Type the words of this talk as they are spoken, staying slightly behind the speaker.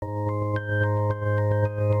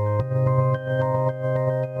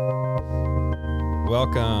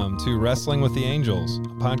Welcome to Wrestling with the Angels, a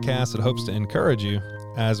podcast that hopes to encourage you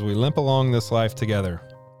as we limp along this life together.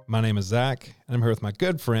 My name is Zach, and I'm here with my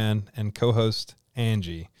good friend and co-host,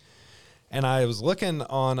 Angie. And I was looking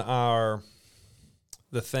on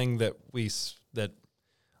the thing that we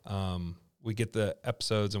get the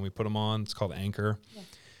episodes and we put them on. It's called Anchor. Yeah.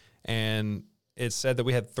 And it said that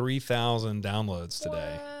we had 3,000 downloads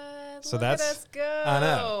today. What? So Look that's, at us go. I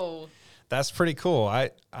know. That's pretty cool.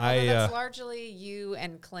 That's largely you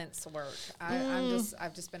and Clint's work.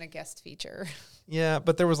 I've just been a guest feature. Yeah,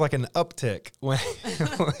 but there was like an uptick when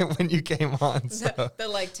when you came on. So. The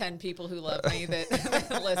like 10 people who love me that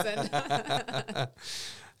listened.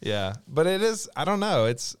 Yeah, but it is. I don't know.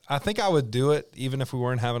 I think I would do it even if we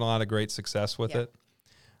weren't having a lot of great success with it,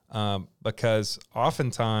 because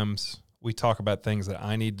oftentimes we talk about things that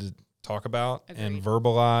I need to talk about and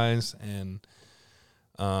verbalize and.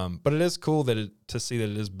 But it is cool to see that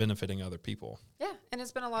it is benefiting other people. Yeah, and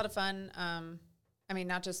it's been a lot of fun. I mean,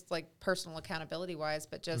 not just like personal accountability wise,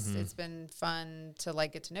 but just it's been fun to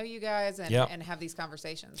like get to know you guys and have these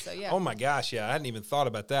conversations. So yeah. Oh my gosh, yeah, I hadn't even thought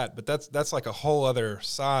about that, but that's like a whole other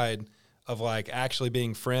side of like actually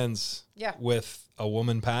being friends with a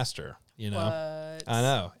woman pastor. You know, what? I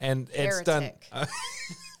know, and Heretic. It's done.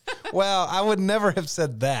 Well, I would never have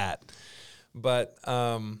said that, but.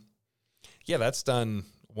 Yeah, that's done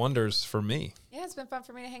wonders for me. Yeah, it's been fun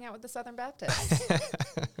for me to hang out with the Southern Baptists.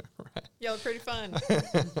 Right. Y'all are pretty fun.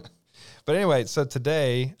 But anyway, so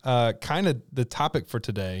today, kind of the topic for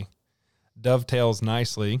today dovetails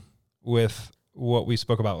nicely with what we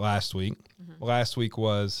spoke about last week. Mm-hmm. Last week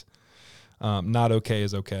was not okay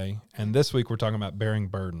is okay. And this week we're talking about bearing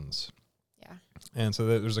burdens. Yeah. And so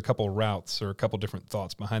there's a couple routes or a couple different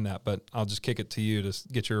thoughts behind that, but I'll just kick it to you to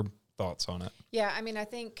get your thoughts on it. Yeah, I mean, I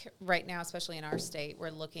think right now, especially in our state, we're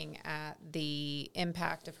looking at the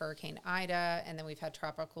impact of Hurricane Ida, and then we've had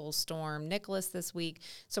Tropical Storm Nicholas this week.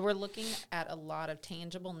 So we're looking at a lot of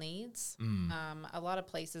tangible needs, a lot of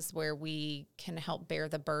places where we can help bear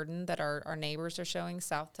the burden that our neighbors are showing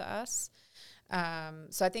south to us.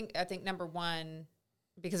 So I think number one,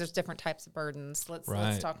 because there's different types of burdens.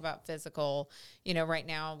 Let's talk about physical. You know, right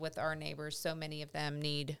now with our neighbors, so many of them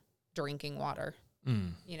need drinking water.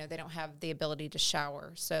 You know, they don't have the ability to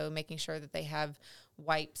shower. So making sure that they have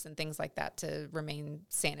wipes and things like that to remain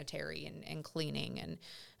sanitary and cleaning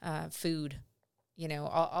and food, you know,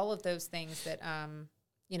 all of those things that,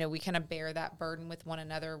 you know, we kind of bear that burden with one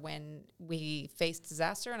another when we face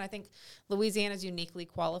disaster. And I think Louisiana is uniquely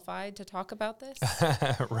qualified to talk about this.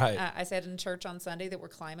 Right. I said in church on Sunday that we're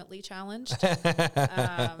climately challenged.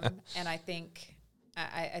 And I think...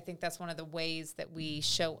 I think that's one of the ways that we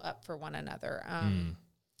show up for one another.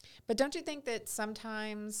 But don't you think that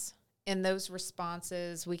sometimes in those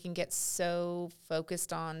responses, we can get so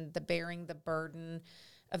focused on bearing the burden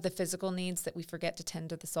of the physical needs that we forget to tend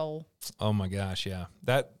to the soul? Oh my gosh, yeah.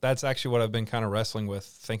 That's actually what I've been kind of wrestling with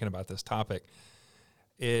thinking about this topic,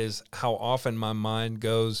 is how often my mind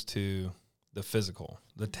goes to the physical,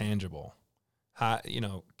 the tangible. How, you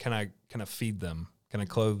know, can I feed them? Can I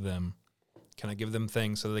clothe them? Can I give them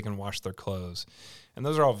things so they can wash their clothes? And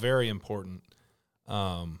those are all very important.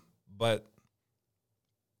 But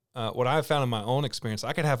what I've found in my own experience,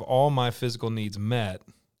 I could have all my physical needs met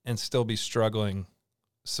and still be struggling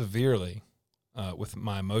severely with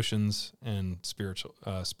my emotions and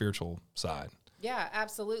spiritual side. Yeah,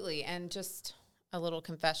 absolutely. And just a little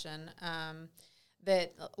confession,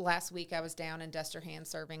 that last week I was down in Destrehan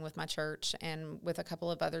serving with my church and with a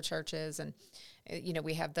couple of other churches. And, you know,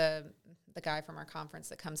 we have the guy from our conference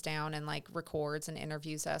that comes down and like records and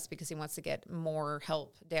interviews us because he wants to get more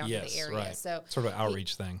help down to the area. Right. So sort of an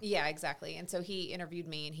outreach thing. Yeah, exactly. And so he interviewed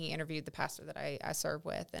me and he interviewed the pastor that I serve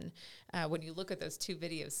with. And when you look at those two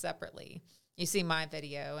videos separately, you see my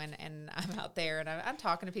video and I'm out there and I'm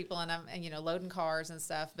talking to people and I'm, you know, loading cars and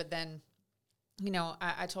stuff. But then, you know,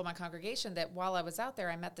 I told my congregation that while I was out there,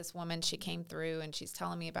 I met this woman. She came through and she's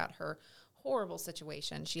telling me about her horrible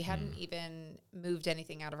situation. She hadn't even moved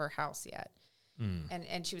anything out of her house yet.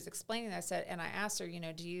 And she was explaining that. I asked her, you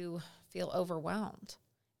know, do you feel overwhelmed?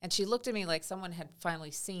 And she looked at me like someone had finally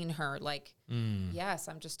seen her, like, yes,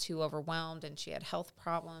 I'm just too overwhelmed. And she had health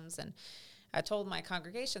problems. And I told my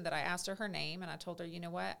congregation that I asked her name and I told her, you know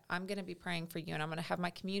what, I'm going to be praying for you and I'm going to have my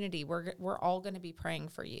community. We're all going to be praying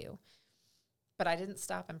for you. But I didn't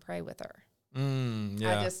stop and pray with her.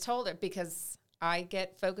 I just told her because I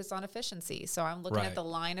get focused on efficiency. So I'm looking at the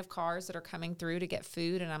line of cars that are coming through to get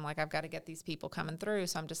food. And I'm like, I've got to get these people coming through.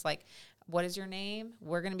 So I'm just like, what is your name?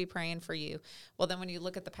 We're going to be praying for you. Well, then when you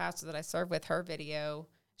look at the pastor that I serve with, her video,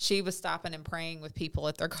 she was stopping and praying with people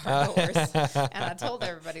at their car doors. And I told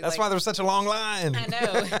everybody, That's why there's such a long line. I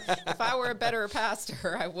know. If I were a better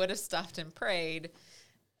pastor, I would have stopped and prayed.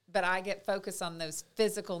 But I get focused on those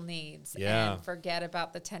physical needs and forget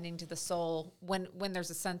about the tending to the soul when there's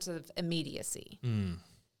a sense of immediacy.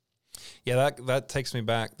 Yeah, that takes me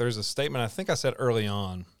back. There's a statement I think I said early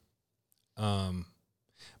on,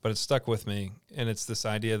 but it stuck with me, and it's this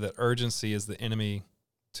idea that urgency is the enemy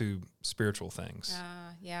to spiritual things.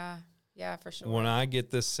 Yeah, for sure. When I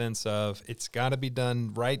get this sense of it's got to be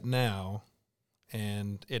done right now,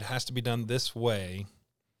 and it has to be done this way,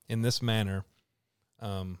 in this manner,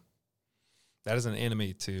 that is an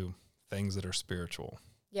enemy to things that are spiritual.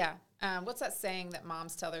 Yeah. What's that saying that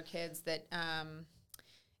moms tell their kids that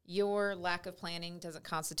your lack of planning doesn't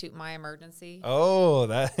constitute my emergency? Oh,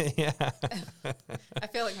 that, yeah. I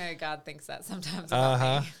feel like maybe God thinks that sometimes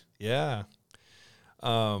about me. Yeah.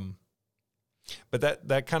 But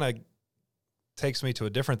that kind of takes me to a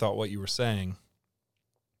different thought, what you were saying.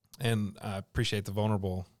 And I appreciate the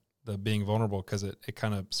being vulnerable, because it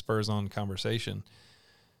kind of spurs on conversation.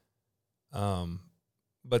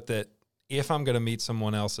 But that if I'm going to meet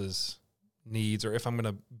someone else's needs, or if I'm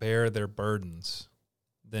going to bear their burdens,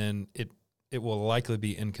 then it will likely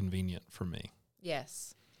be inconvenient for me.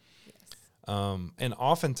 Yes. And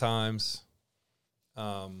oftentimes,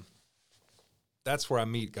 that's where I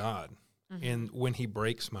meet God, and when He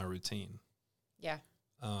breaks my routine. Yeah.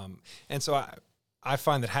 And so I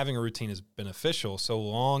find that having a routine is beneficial, so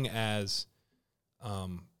long as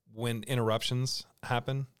when interruptions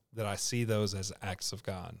happen, that I see those as acts of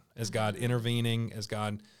God, as God intervening, as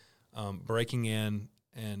God breaking in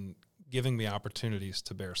and giving me opportunities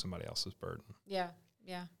to bear somebody else's burden. Yeah.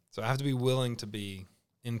 So I have to be willing to be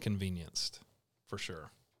inconvenienced, for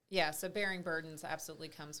sure. Yeah, so bearing burdens absolutely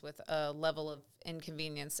comes with a level of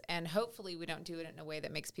inconvenience, and hopefully we don't do it in a way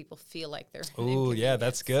that makes people feel like they're Oh, yeah,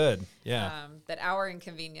 that's good. Yeah. That our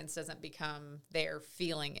inconvenience doesn't become their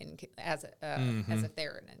feeling as if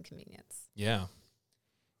they're an inconvenience. Yeah.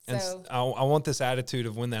 And So I want this attitude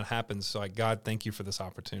of when that happens, so like, God, thank you for this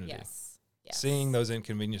opportunity. yes. Seeing those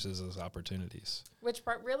inconveniences as opportunities. Which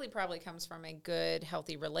really probably comes from a good,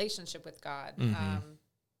 healthy relationship with God,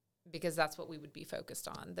 because that's what we would be focused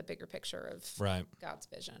on, the bigger picture of God's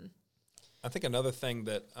vision. I think another thing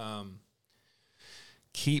that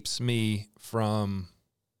keeps me from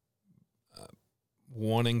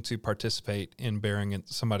wanting to participate in bearing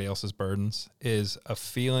somebody else's burdens is a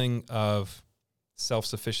feeling of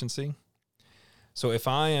self-sufficiency. So if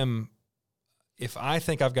I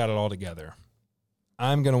think I've got it all together,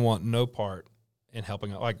 I'm going to want no part in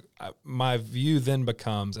helping out. Like my view then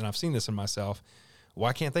becomes, and I've seen this in myself,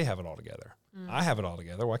 why can't they have it all together? I have it all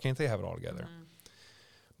together. Why can't they have it all together?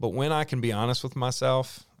 But when I can be honest with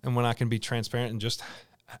myself, and when I can be transparent, and just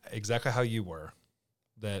exactly how you were,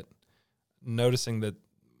 that noticing that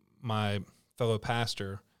my fellow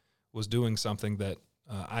pastor was doing something that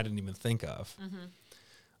I didn't even think of.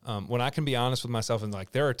 When I can be honest with myself, and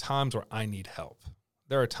like, there are times where I need help.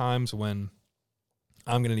 There are times when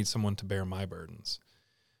I'm going to need someone to bear my burdens.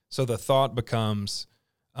 So the thought becomes,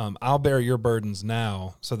 I'll bear your burdens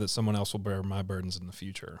now so that someone else will bear my burdens in the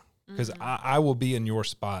future. Because I will be in your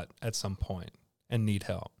spot at some point and need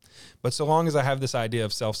help. But so long as I have this idea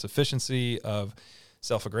of self-sufficiency, of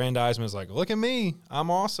self-aggrandizement, is like, look at me, I'm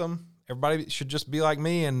awesome. Everybody should just be like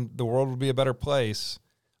me and the world will be a better place.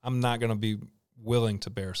 I'm not going to be willing to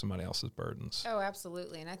bear somebody else's burdens. Oh,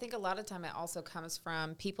 absolutely. And I think a lot of time it also comes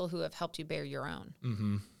from people who have helped you bear your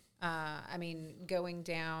own. I mean, going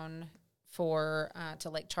down to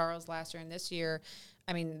Lake Charles last year and this year,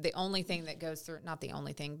 I mean, the only thing that goes through, not the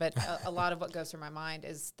only thing, but a lot of what goes through my mind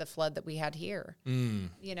is the flood that we had here.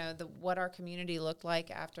 You know, what our community looked like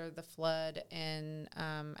after the flood in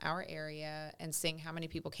our area, and seeing how many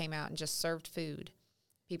people came out and just served food.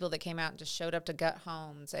 People that came out and just showed up to gut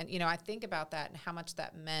homes. And, you know, I think about that and how much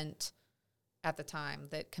that meant at the time,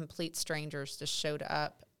 that complete strangers just showed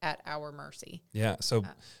up at our mercy. Yeah.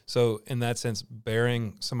 So in that sense,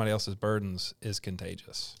 bearing somebody else's burdens is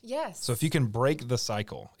contagious. Yes. So if you can break the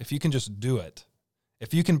cycle, if you can just do it,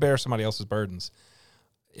 if you can bear somebody else's burdens,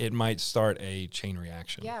 it might start a chain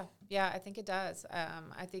reaction. Yeah, I think it does.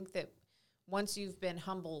 I think that once you've been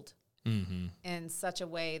humbled in such a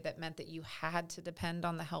way that meant that you had to depend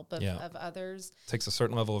on the help of others. It takes a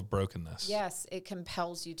certain level of brokenness. Yes, it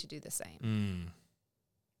compels you to do the same.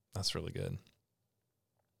 That's really good.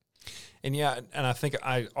 And yeah, and I think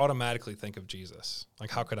I automatically think of Jesus. Like,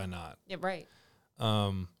 how could I not? Yeah, right.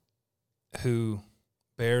 Who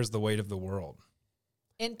bears the weight of the world.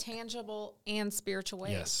 In tangible and spiritual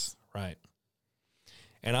ways. Yes, right.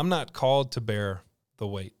 And I'm not called to bear the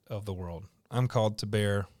weight of the world. I'm called to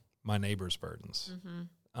bear my neighbor's burdens.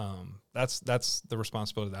 That's the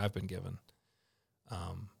responsibility that I've been given.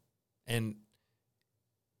 And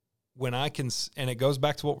when I can, and it goes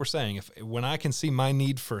back to what we're saying, when I can see my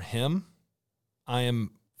need for him, I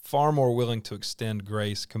am far more willing to extend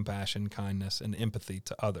grace, compassion, kindness, and empathy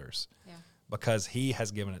to others. Yeah. Because he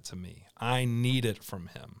has given it to me. I need it from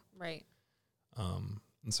him. Right.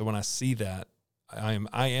 And so when I see that,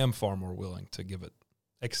 I am far more willing to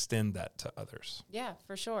extend that to others. Yeah,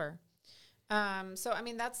 for sure. So, I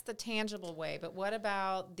mean, that's the tangible way, but what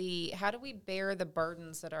about how do we bear the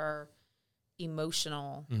burdens that are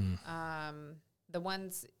emotional? The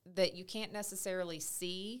ones that you can't necessarily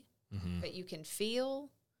see, but you can feel.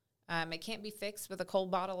 It can't be fixed with a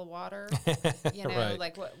cold bottle of water. Right.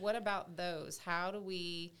 Like what about those? How do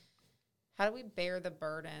we bear the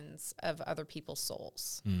burdens of other people's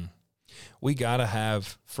souls? We got to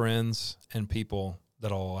have friends and people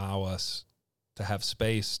that'll allow us to have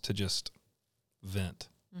space to just vent,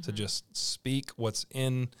 to just speak what's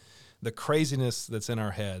in the craziness that's in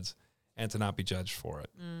our heads and to not be judged for it.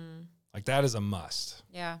 Like that is a must.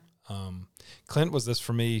 Yeah. Clint was this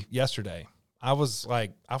for me yesterday. I was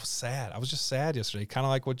sad. I was just sad yesterday. Kind of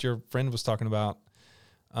like what your friend was talking about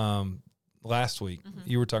last week.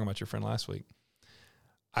 You were talking about your friend last week.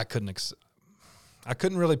 I couldn't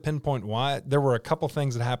really pinpoint why. There were a couple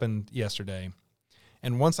things that happened yesterday.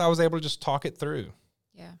 And once I was able to just talk it through,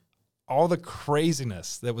 all the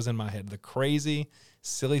craziness that was in my head, the crazy,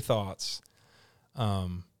 silly thoughts.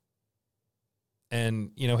 And,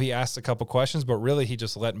 he asked a couple questions, but really he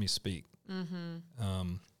just let me speak. And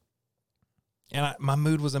my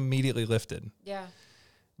mood was immediately lifted. Yeah.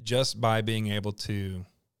 Just by being able to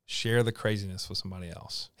share the craziness with somebody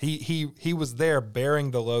else. He was there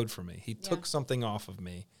bearing the load for me. He took something off of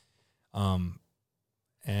me.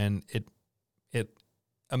 And it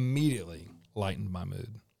immediately lightened my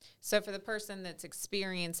mood. So for the person that's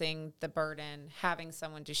experiencing the burden, having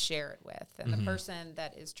someone to share it with, and the person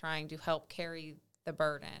that is trying to help carry the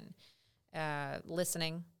burden,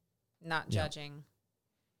 listening, not judging.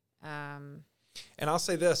 And I'll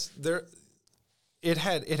say this, it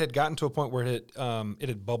had gotten to a point where it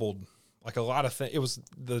had bubbled like a lot of things. It was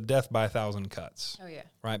the death by 1,000 cuts. Oh yeah.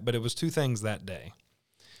 Right. But it was two things that day.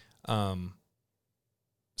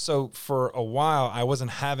 So for a while I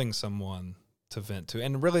wasn't having someone to vent to,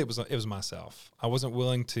 and really it was myself. I wasn't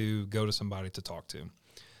willing to go to somebody to talk to.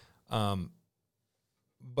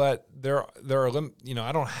 But there are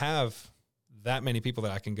I don't have that many people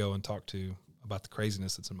that I can go and talk to about the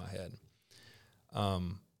craziness that's in my head.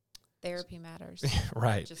 Therapy matters.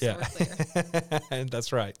 Right. Just so we're clear. And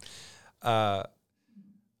that's right. But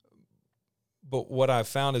what I've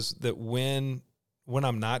found is that when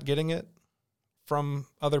I'm not getting it from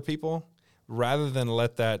other people, rather than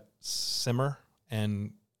let that simmer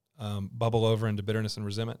and bubble over into bitterness and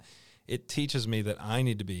resentment, it teaches me that I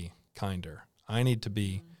need to be kinder. I need to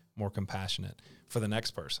be more compassionate for the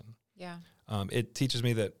next person. Yeah. It teaches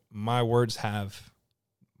me that my words have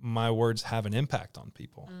an impact on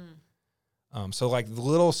people. So like the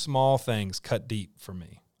little small things cut deep for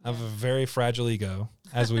me. I have a very fragile ego,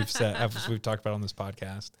 as we've talked about on this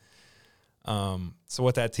podcast. So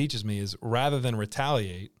what that teaches me is rather than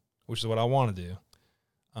retaliate, which is what I want to do,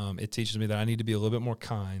 it teaches me that I need to be a little bit more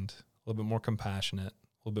kind, a little bit more compassionate,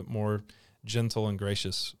 a little bit more gentle and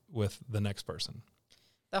gracious with the next person.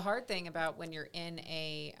 The hard thing about when you're in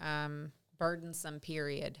a burdensome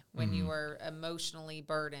period, when you are emotionally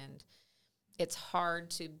burdened, it's hard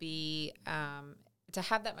to be to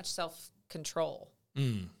have that much self-control.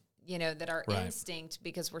 That our instinct,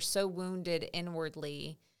 because we're so wounded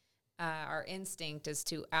inwardly, our instinct is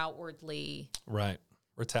to outwardly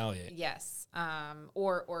retaliate. Yes.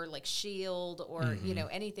 Or like shield or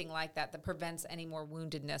anything like that prevents any more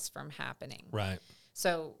woundedness from happening. Right.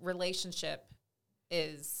 So relationship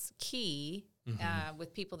is key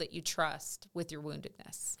with people that you trust with your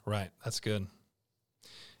woundedness. Right. That's good.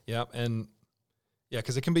 Yep. And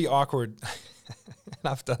because it can be awkward. And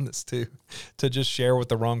I've done this too, to just share with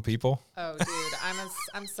the wrong people. Oh, dude,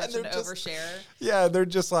 I'm such an oversharer. Yeah, they're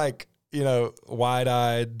just like,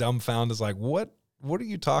 wide-eyed, dumbfounded, like, what are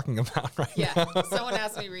you talking about right now? Yeah, someone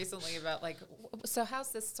asked me recently about like, so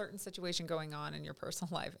how's this certain situation going on in your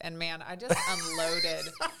personal life? And man, I just unloaded,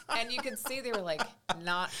 and you could see they were like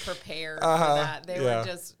not prepared for that.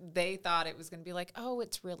 They thought it was going to be like, oh,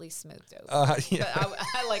 it's really smoothed over. But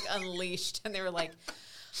I like unleashed, and they were like,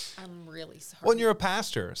 I'm really sorry. Well, and you're a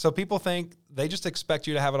pastor, so people think they just expect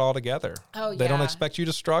you to have it all together. Oh, They don't yeah. expect you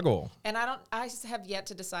to struggle. And I just have yet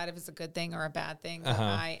to decide if it's a good thing or a bad thing. But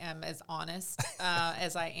I am as honest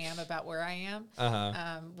as I am about where I am.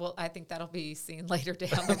 Well, I think that'll be seen later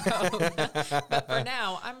down the road. But for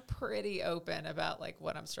now, I'm pretty open about like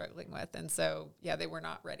what I'm struggling with. And so, yeah, they were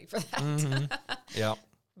not ready for that. Yeah.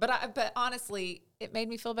 But honestly, it made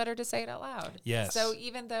me feel better to say it out loud. Yes. So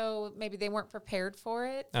even though maybe they weren't prepared for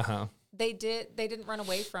it, they didn't run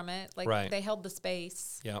away from it. Like Right. they held the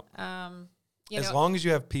space. Yep. You As know, long as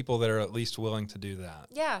you have people that are at least willing to do that.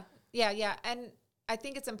 yeah. And I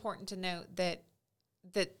think it's important to note that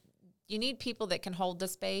you need people that can hold the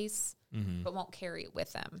space, but won't carry it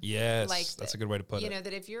with them. Yes, Like that's a good way to put it. You know,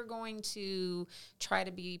 that if you're going to try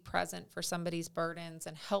to be present for somebody's burdens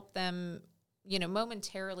and help them, you know,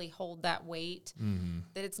 momentarily hold that weight,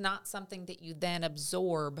 that it's not something that you then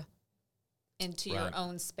absorb into Right. your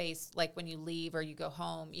own space, like when you leave or you go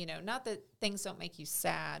home. You know, not that things don't make you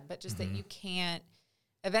sad, but just that you can't.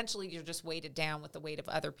 Eventually, you're just weighted down with the weight of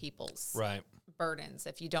other people's Right. burdens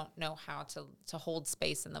if you don't know how to hold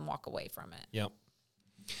space and then walk away from it. Yep.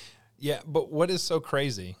 Yeah, but what is so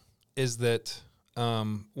crazy is that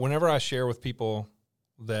whenever I share with people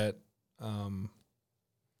that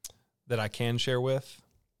that I can share with,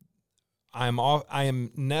 I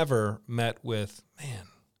am never met with, man,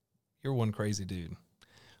 you're one crazy dude.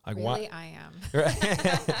 Like Really, why? I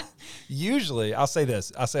am. Usually, I'll say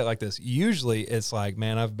it like this. Usually, it's like,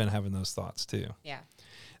 man, I've been having those thoughts too. Yeah.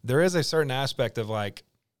 There is a certain aspect of like,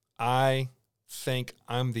 I think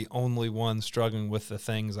I'm the only one struggling with the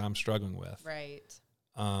things I'm struggling with. Right.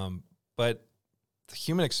 But the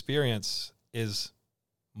human experience is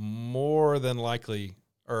more than likely,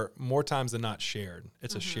 or more times than not, shared.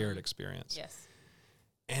 It's a shared experience. Yes.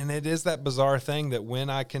 And it is that bizarre thing that when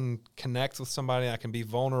I can connect with somebody, I can be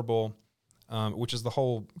vulnerable, which is the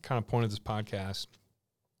whole kind of point of this podcast,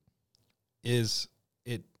 is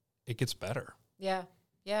it gets better. Yeah.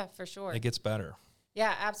 Yeah, for sure. It gets better.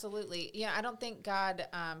 Yeah, absolutely. Yeah, I don't think God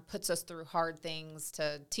puts us through hard things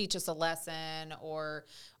to teach us a lesson or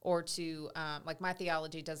to like my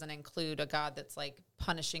theology doesn't include a God that's like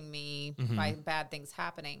punishing me by bad things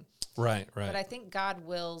happening. Right, right. But I think God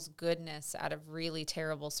wills goodness out of really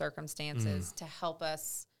terrible circumstances to help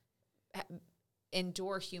us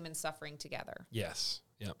endure human suffering together. Yes.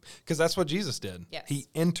 Yep. Because that's what Jesus did. Yes. He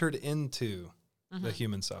entered into the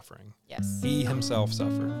human suffering. Yes, He himself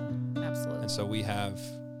suffered. absolutely. And so we have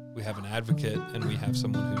an advocate and we have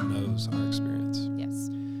someone who knows our experience. Yes.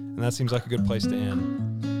 And that seems like a good place to end.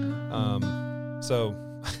 So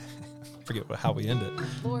I forget how we end it.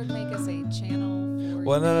 Lord, make us a channel for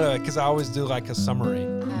Well, no, because I always do like a summary.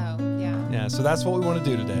 Oh, yeah. Yeah, so that's what we want to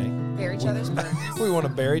do today. Bear each other's burdens. We want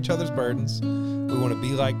to bear each other's burdens. We want to be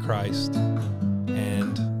like Christ.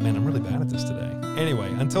 And man, I'm really bad at this today.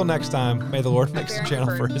 Anyway, until next time, may the Lord make us a bearing channel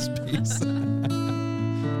for burdens. his peace.